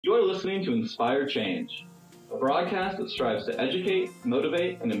You are listening to Inspire Change, a broadcast that strives to educate,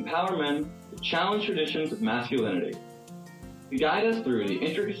 motivate, and empower men to challenge traditions of masculinity. To guide us through the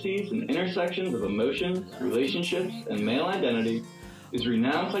intricacies and intersections of emotions, relationships, and male identity is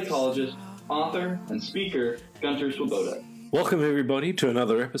renowned psychologist, author, and speaker Gunter. Welcome everybody to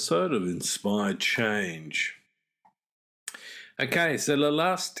another episode of Inspire Change. Okay, so the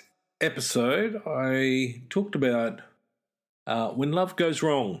last episode I talked about when love goes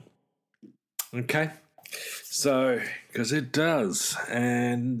wrong. Okay, so because it does,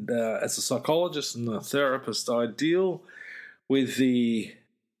 and as a psychologist and a therapist, I deal with the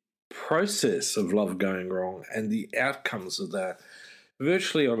process of love going wrong and the outcomes of that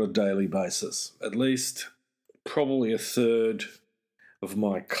virtually on a daily basis. At least probably a third of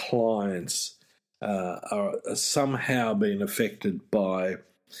my clients are somehow being affected by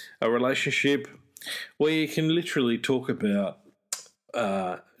a relationship where you can literally talk about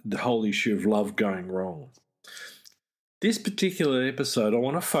the whole issue of love going wrong. This particular episode, I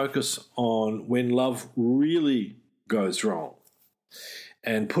want to focus on when love really goes wrong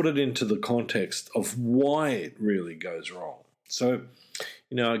and put it into the context of why it really goes wrong. So,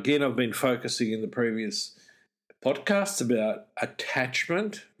 again, I've been focusing in the previous podcasts about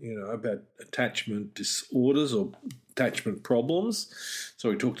attachment, about attachment disorders or attachment problems.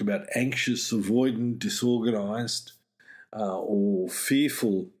 So we talked about anxious, avoidant, disorganized, or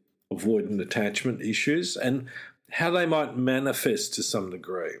fearful avoidant attachment issues and how they might manifest to some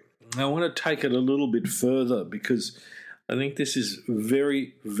degree. Now, I want to take it a little bit further because I think this is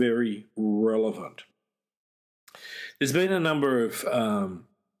very, very relevant. There's been a number of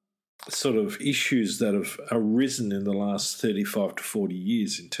sort of issues that have arisen in the last 35 to 40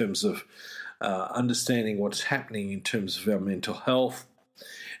 years in terms of understanding what's happening in terms of our mental health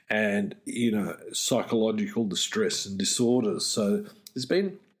and, psychological distress and disorders. So there's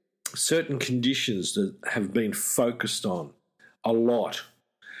been certain conditions that have been focused on a lot.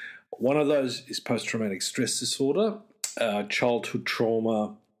 One of those is post-traumatic stress disorder, childhood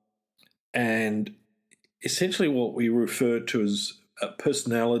trauma, and essentially what we refer to as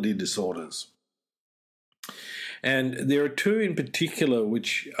personality disorders. And there are two in particular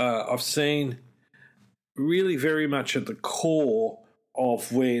which I've seen really very much at the core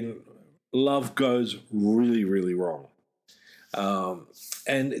of when love goes really, really wrong.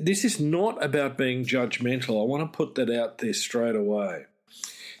 And this is not about being judgmental. I want to put that out there straight away.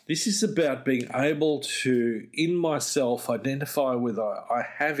 This is about being able to, in myself, identify whether I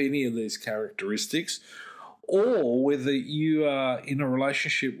have any of these characteristics or whether you are in a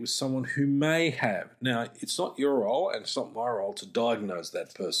relationship with someone who may have. Now, it's not your role and it's not my role to diagnose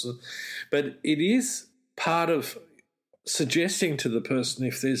that person, but it is part of suggesting to the person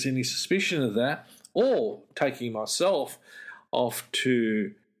if there's any suspicion of that, or taking myself off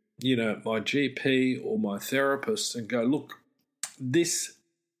to, my GP or my therapist and go, look,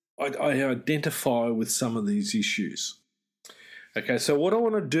 I identify with some of these issues. Okay, so what I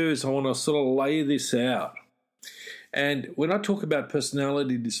want to do is I want to sort of lay this out. And when I talk about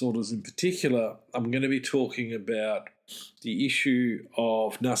personality disorders in particular, I'm going to be talking about the issue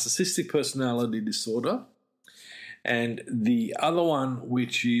of narcissistic personality disorder and the other one,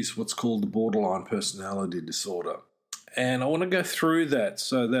 which is what's called the borderline personality disorder. And I want to go through that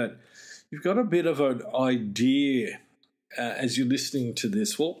so that you've got a bit of an idea as you're listening to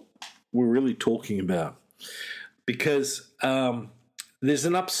this, what we're really talking about. Because there's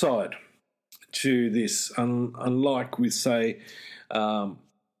an upside to this, unlike with, say, bipolar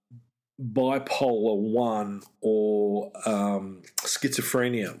 1 or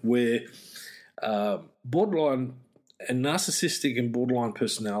schizophrenia, where borderline and narcissistic and borderline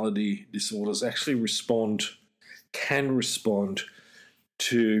personality disorders actually can respond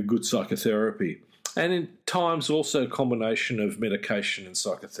to good psychotherapy, and in times also a combination of medication and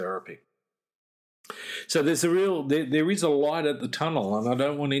psychotherapy. So there is a light at the tunnel, and I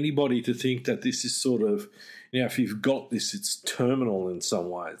don't want anybody to think that this is sort of, if you've got this, it's terminal in some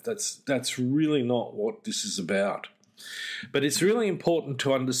ways. That's really not what this is about. But it's really important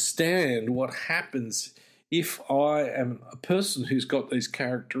to understand what happens if I am a person who's got these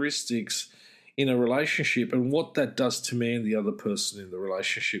characteristics in a relationship and what that does to me and the other person in the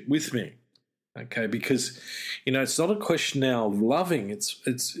relationship with me. Okay, because it's not a question now of loving.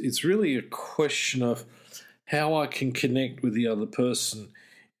 It's really a question of how I can connect with the other person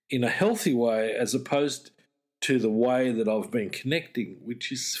in a healthy way, as opposed to the way that I've been connecting,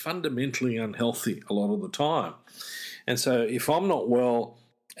 which is fundamentally unhealthy a lot of the time. And so, if I'm not well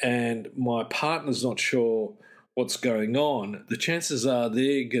and my partner's not sure what's going on, the chances are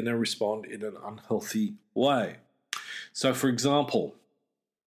they're going to respond in an unhealthy way. So, for example,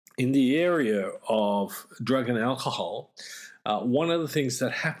 in the area of drug and alcohol, one of the things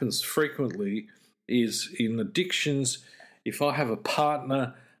that happens frequently is in addictions, if I have a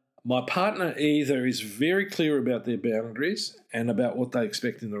partner, my partner either is very clear about their boundaries and about what they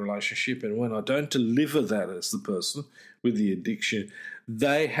expect in the relationship, and when I don't deliver that as the person with the addiction,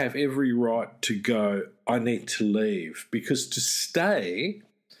 they have every right to go, I need to leave. Because to stay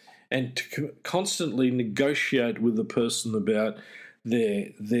and to constantly negotiate with the person about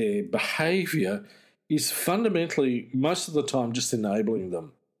their behaviour is fundamentally, most of the time, just enabling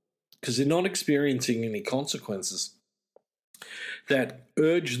them, because they're not experiencing any consequences that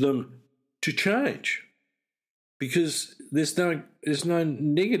urge them to change, because there's no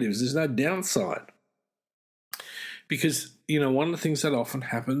negatives, there's no downside. Because, one of the things that often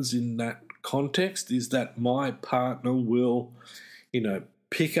happens in that context is that my partner will,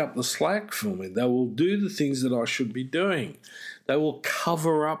 pick up the slack for me. They will do the things that I should be doing. They will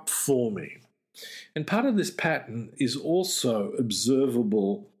cover up for me. And part of this pattern is also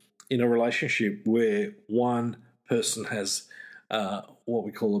observable in a relationship where one person has what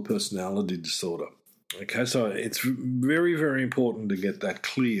we call a personality disorder. Okay, so it's very, very important to get that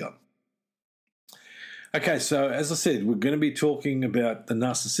clear. Okay, so as I said, we're going to be talking about the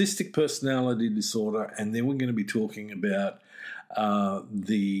narcissistic personality disorder, and then we're going to be talking about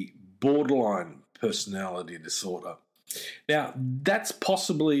the borderline personality disorder. Now, that's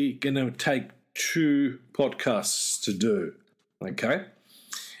possibly going to take 2 podcasts to do, okay?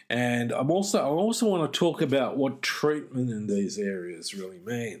 And I also want to talk about what treatment in these areas really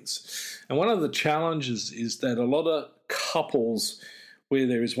means. And one of the challenges is that a lot of couples where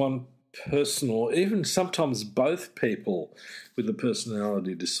there is one person or even sometimes both people with a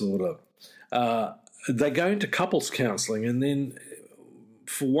personality disorder, they go into couples counselling, and then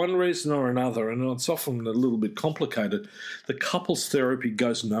for one reason or another, and it's often a little bit complicated, the couples therapy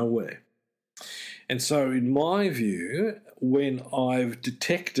goes nowhere. And so in my view, when I've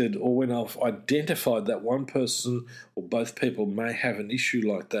detected or when I've identified that one person or both people may have an issue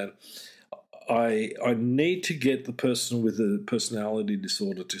like that, I need to get the person with the personality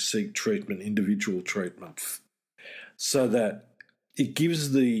disorder to seek treatment, individual treatment, so that it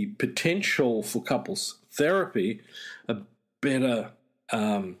gives the potential for couples therapy a better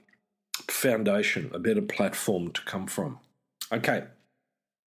foundation, a better platform to come from. Okay.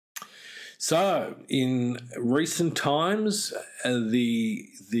 So, in recent times,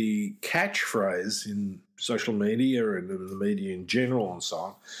 the catchphrase in social media and in the media in general and so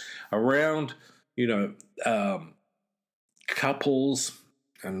on around, couples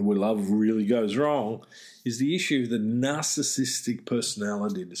and where love really goes wrong is the issue of the narcissistic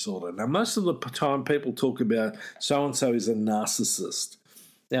personality disorder. Now, most of the time people talk about so-and-so is a narcissist.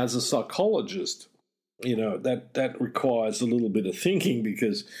 Now, as a psychologist, that requires a little bit of thinking,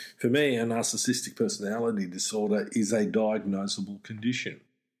 because for me, a narcissistic personality disorder is a diagnosable condition.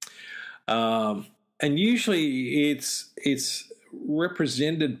 And usually it's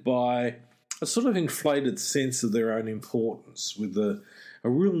represented by a sort of inflated sense of their own importance, with a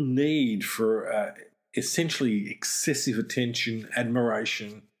real need for essentially excessive attention,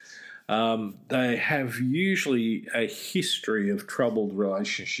 admiration. They have usually a history of troubled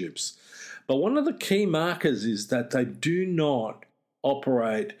relationships. But one of the key markers is that they do not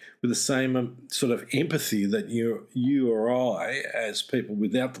operate with the same sort of empathy that you or I, as people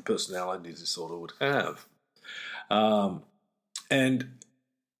without the personality disorder, would have. And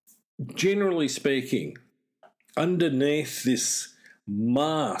generally speaking, underneath this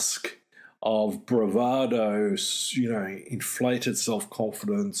mask of bravado, inflated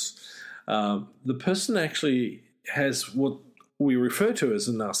self-confidence, the person actually has what we refer to as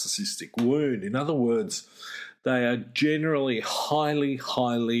a narcissistic wound. In other words, they are generally highly,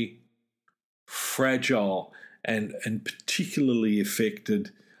 highly fragile and particularly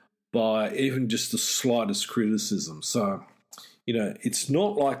affected by even just the slightest criticism. So, it's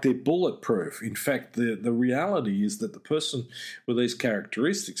not like they're bulletproof. In fact, the reality is that the person with these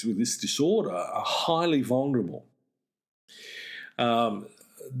characteristics, with this disorder, are highly vulnerable.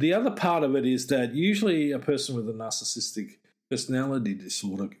 The other part of it is that usually a person with a narcissistic personality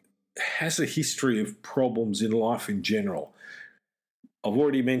disorder has a history of problems in life in general. I've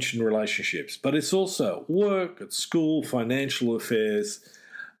already mentioned relationships, but it's also work, at school, financial affairs,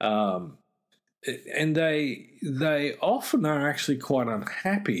 and they often are actually quite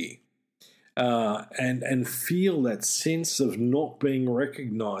unhappy and feel that sense of not being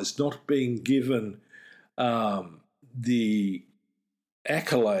recognised, not being given the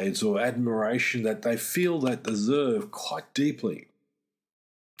accolades or admiration that they feel they deserve quite deeply.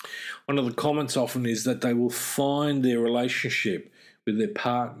 One of the comments often is that they will find their relationship with their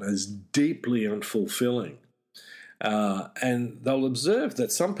partner is deeply unfulfilling. And they'll observe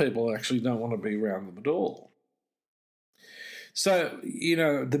that some people actually don't want to be around them at all. So,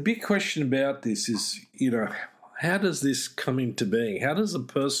 the big question about this is, how does this come into being? How does a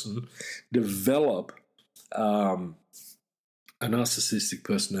person develop a narcissistic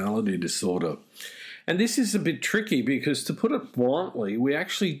personality disorder? And this is a bit tricky because, to put it bluntly, we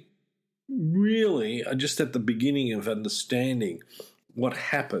actually really are just at the beginning of understanding what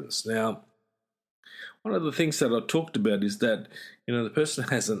happens. Now, one of the things that I talked about is that, the person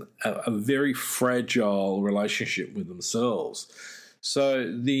has a very fragile relationship with themselves.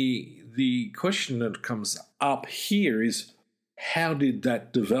 So the question that comes up here is, how did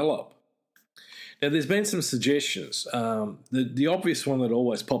that develop? Now, there's been some suggestions. The obvious one that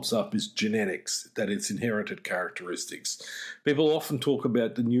always pops up is genetics, that it's inherited characteristics. People often talk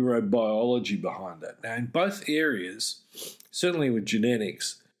about the neurobiology behind that. Now, in both areas, certainly with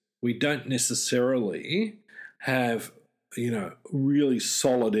genetics, we don't necessarily have, really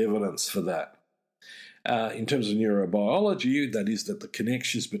solid evidence for that. In terms of neurobiology, that is that the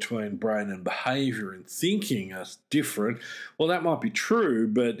connections between brain and behaviour and thinking are different. Well, that might be true,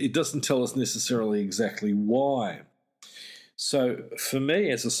 but it doesn't tell us necessarily exactly why. So for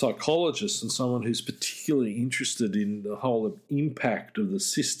me, as a psychologist and someone who's particularly interested in the whole impact of the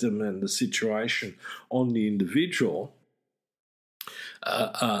system and the situation on the individual,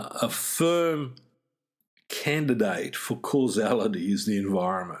 a firm candidate for causality is the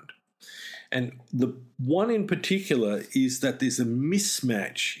environment. And the one in particular is that there's a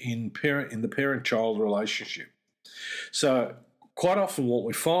mismatch in the parent-child relationship. So quite often what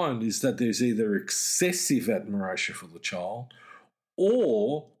we find is that there's either excessive admiration for the child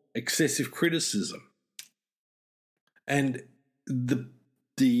or excessive criticism. And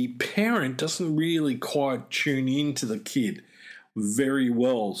the parent doesn't really quite tune into the kid very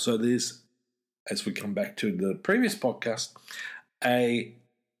well. So there's, as we come back to the previous podcast, an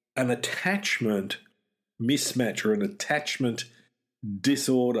attachment mismatch or an attachment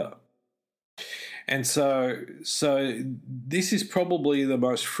disorder. And so this is probably the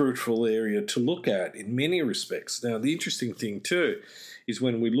most fruitful area to look at in many respects. Now, the interesting thing too is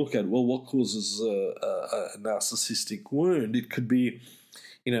when we look at, well, what causes a narcissistic wound? It could be,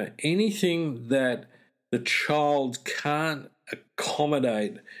 anything that the child can't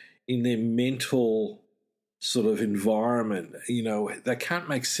accommodate in their mental sort of environment. They can't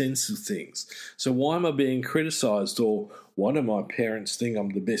make sense of things. So why am I being criticised? Or why do my parents think I'm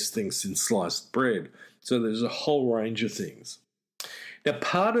the best thing since sliced bread? So there's a whole range of things. Now,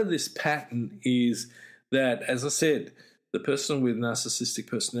 part of this pattern is that, as I said, the person with narcissistic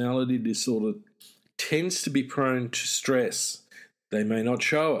personality disorder tends to be prone to stress. They may not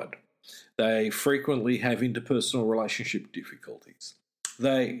show it. They frequently have interpersonal relationship difficulties.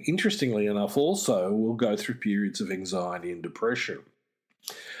 They, interestingly enough, also will go through periods of anxiety and depression.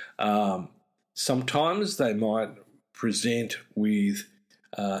 Sometimes they might present with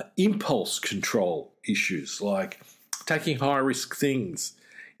impulse control issues, like taking high-risk things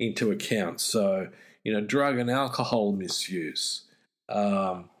into account. So, drug and alcohol misuse,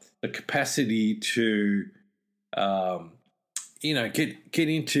 the capacity to, get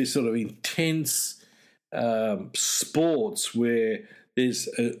into sort of intense sports where there's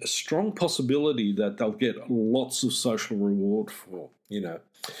a strong possibility that they'll get lots of social reward for,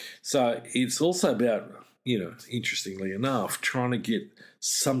 So it's also about, interestingly enough, trying to get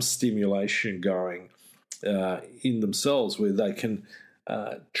some stimulation going in themselves where they can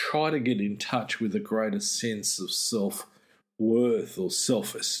try to get in touch with a greater sense of self-worth or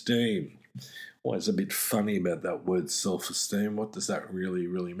self-esteem. Always a bit funny about that word self-esteem. What does that really,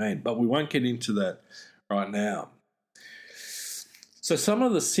 really mean? But we won't get into that right now. So some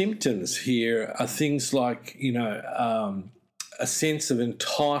of the symptoms here are things like, a sense of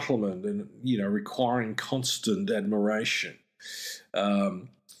entitlement and, requiring constant admiration.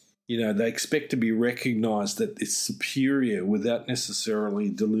 They expect to be recognised that they're superior without necessarily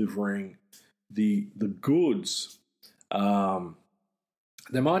delivering the goods.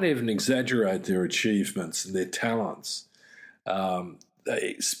 They might even exaggerate their achievements and their talents.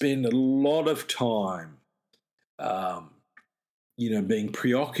 They spend a lot of time being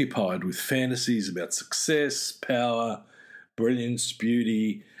preoccupied with fantasies about success, power, brilliance,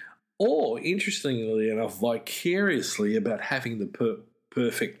 beauty, or, interestingly enough, vicariously about having the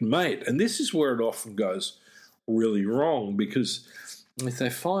perfect mate. And this is where it often goes really wrong, because if they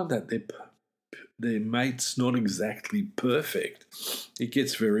find that their mate's not exactly perfect, it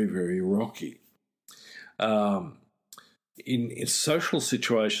gets very, very rocky. in social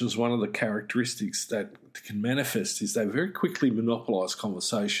situations, one of the characteristics that can manifest is they very quickly monopolise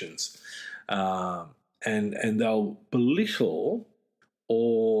conversations, and they'll belittle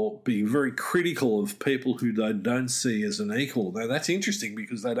or be very critical of people who they don't see as an equal. Now, that's interesting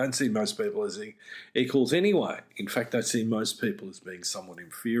because they don't see most people as equals anyway. In fact, they see most people as being somewhat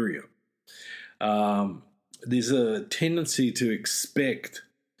inferior. There's a tendency to expect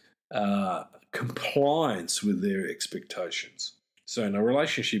compliance with their expectations. So in a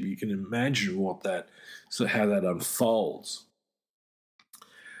relationship, you can imagine how that unfolds.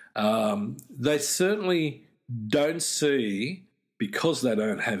 They certainly don't see, because they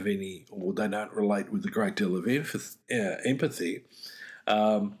don't have any, or they don't relate with a great deal of empathy,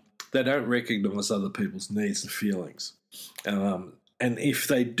 they don't recognise other people's needs and feelings. And if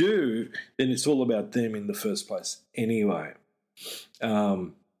they do, then it's all about them in the first place anyway.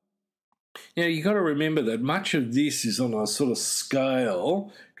 You've got to remember that much of this is on a sort of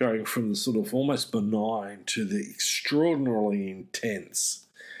scale going from the sort of almost benign to the extraordinarily intense.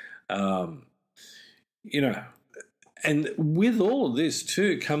 And with all of this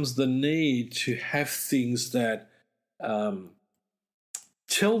too comes the need to have things that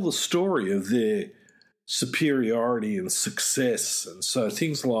tell the story of their superiority and success. And so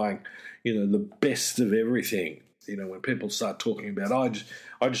things like, the best of everything. When people start talking about,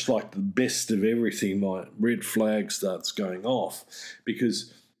 I just like the best of everything, my red flag starts going off,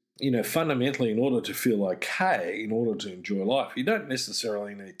 because, fundamentally, in order to feel okay, in order to enjoy life, you don't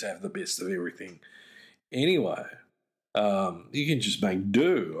necessarily need to have the best of everything anyway. You can just make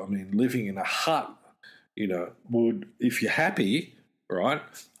do. I mean, living in a hut, would, if you're happy, right,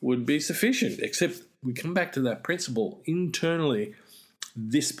 would be sufficient, except we come back to that principle internally.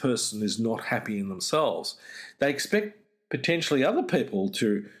 This person is not happy in themselves. They expect potentially other people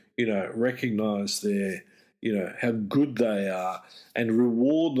to, recognise their, how good they are and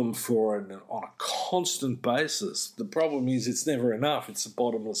reward them for it on a constant basis. The problem is it's never enough. It's a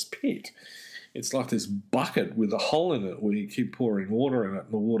bottomless pit. It's like this bucket with a hole in it where you keep pouring water in it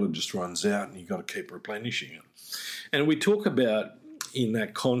and the water just runs out and you've got to keep replenishing it. And we talk about, in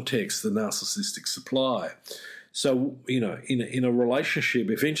that context, the narcissistic supply. So, in a relationship,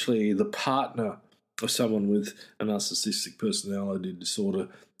 eventually the partner of someone with a narcissistic personality disorder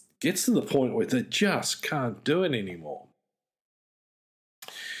gets to the point where they just can't do it anymore.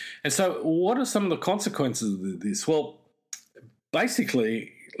 And so what are some of the consequences of this? Well,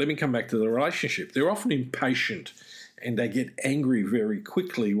 basically, let me come back to the relationship. They're often impatient and they get angry very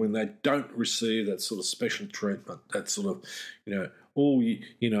quickly when they don't receive that sort of special treatment, that sort of,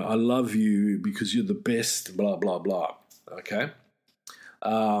 I love you because you're the best, blah, blah, blah, okay?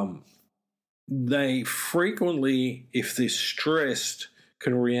 They frequently, if they're stressed,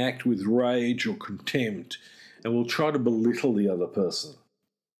 can react with rage or contempt and will try to belittle the other person,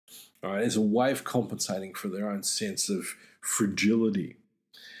 all right, as a way of compensating for their own sense of fragility.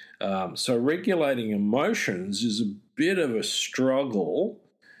 So regulating emotions is a bit of a struggle,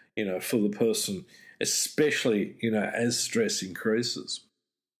 for the person, especially, as stress increases.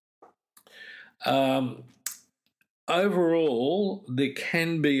 Overall, there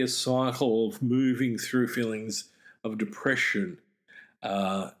can be a cycle of moving through feelings of depression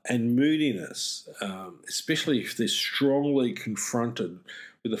and moodiness, especially if they're strongly confronted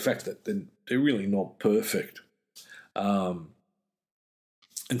with the fact that they're really not perfect.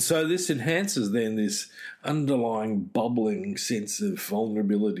 And so this enhances then this underlying bubbling sense of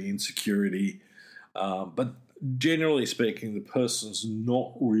vulnerability, insecurity, but generally speaking, the person's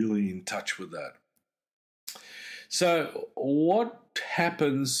not really in touch with that. So what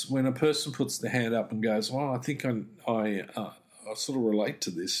happens when a person puts their hand up and goes, well, I think I sort of relate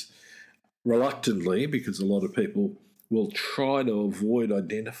to this reluctantly, because a lot of people will try to avoid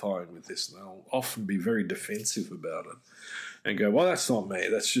identifying with this, and they'll often be very defensive about it and go, well, that's not me,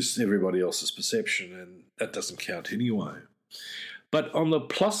 that's just everybody else's perception, and that doesn't count anyway. But on the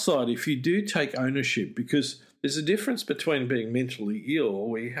plus side, if you do take ownership, because there's a difference between being mentally ill,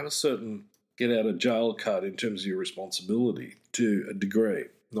 where you have a certain get-out-of-jail card in terms of your responsibility to a degree,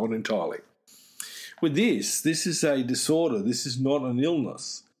 not entirely. With this is a disorder. This is not an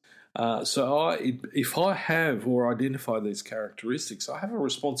illness. So if I have or identify these characteristics, I have a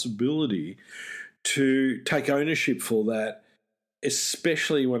responsibility to take ownership for that,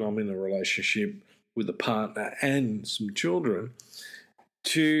 especially when I'm in a relationship with a partner and some children,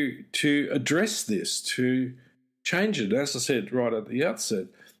 to address this, to change it. As I said right at the outset,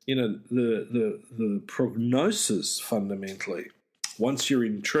 the prognosis fundamentally, once you're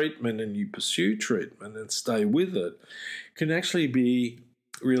in treatment and you pursue treatment and stay with it, can actually be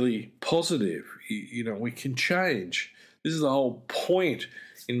really positive. We can change This is the whole point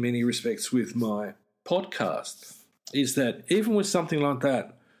in many respects with my podcast, is that even with something like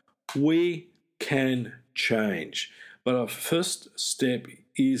that, we can change. But our first step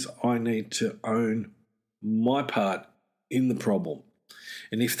is I need to own my part in the problem.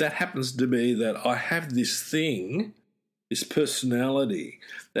 And if that happens to be that I have this thing, this personality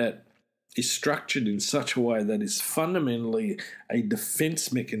that is structured in such a way that is fundamentally a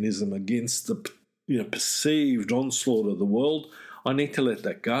defense mechanism against the perceived onslaught of the world, I need to let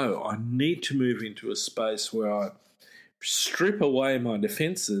that go. I need to move into a space where I strip away my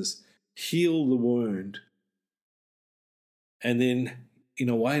defenses, heal the wound, and then, in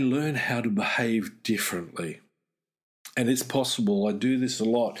a way, learn how to behave differently. And it's possible. I do this a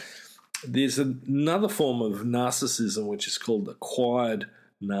lot. There's another form of narcissism which is called acquired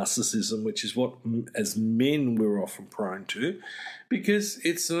narcissism, which is what, as men, we're often prone to, because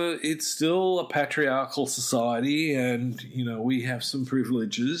it's still a patriarchal society, and we have some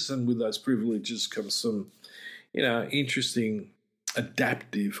privileges, and with those privileges comes some interesting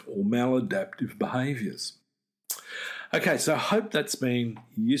adaptive or maladaptive behaviours. Okay, so I hope that's been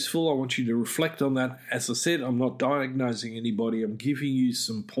useful. I want you to reflect on that. As I said, I'm not diagnosing anybody. I'm giving you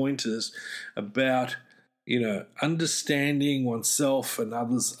some pointers about, understanding oneself and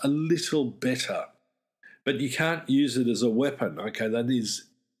others a little better. But you can't use it as a weapon, okay? That is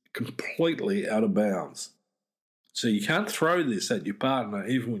completely out of bounds. So you can't throw this at your partner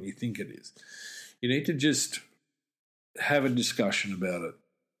even when you think it is. You need to just have a discussion about it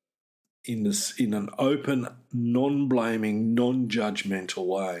in an open, non-blaming, non-judgmental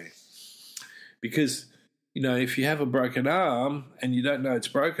way. Because, if you have a broken arm and you don't know it's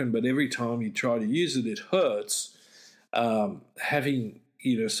broken, but every time you try to use it, it hurts, having,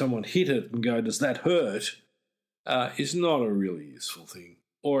 someone hit it and go, does that hurt, is not a really useful thing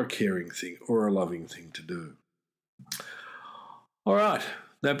or a caring thing or a loving thing to do. All right,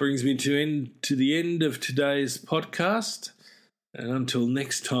 that brings me to the end of today's podcast. And until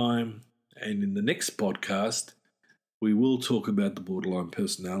next time, and in the next podcast, we will talk about the borderline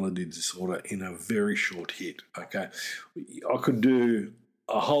personality disorder in a very short hit, okay? I could do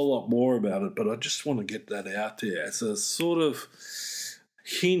a whole lot more about it, but I just want to get that out there as a sort of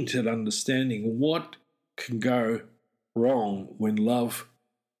hint at understanding what can go wrong when love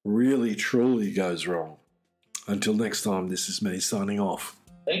really, truly goes wrong. Until next time, this is me signing off.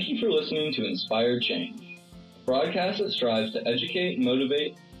 Thank you for listening to Inspired Change, a broadcast that strives to educate,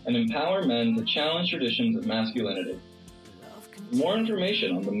 motivate, and empower men to challenge traditions of masculinity. For more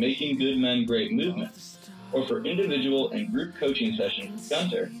information on the Making Good Men Great movement, or for individual and group coaching sessions with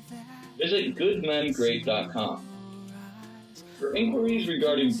Gunter, visit goodmengreat.com. For inquiries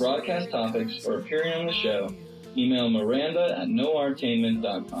regarding broadcast topics or appearing on the show, email Miranda at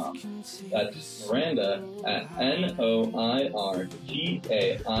noirtainment.com. That's Miranda at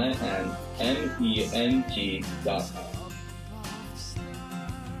noirtainment.com.